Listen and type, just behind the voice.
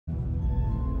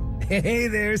Hey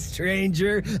there,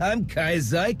 stranger. I'm Kai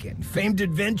Zykken, famed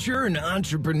adventurer and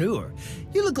entrepreneur.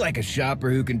 You look like a shopper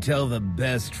who can tell the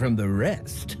best from the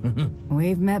rest.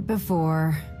 We've met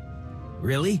before.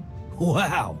 Really?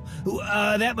 Wow.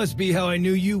 That must be how I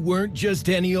knew you weren't just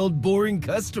any old boring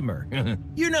customer.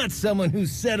 You're not someone who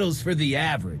settles for the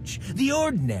average, the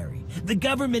ordinary, the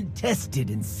government tested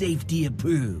and safety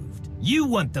approved. You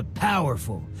want the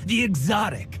powerful, the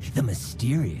exotic, the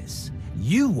mysterious.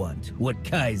 You want what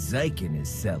Kai Zykken is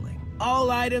selling.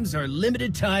 All items are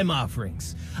limited time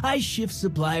offerings. I shift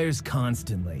suppliers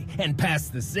constantly and pass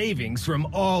the savings from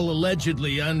all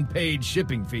allegedly unpaid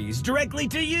shipping fees directly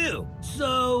to you.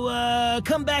 So,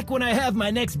 come back when I have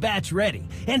my next batch ready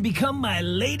and become my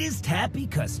latest happy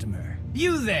customer.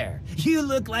 You there, you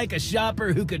look like a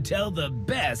shopper who could tell the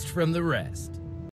best from the rest.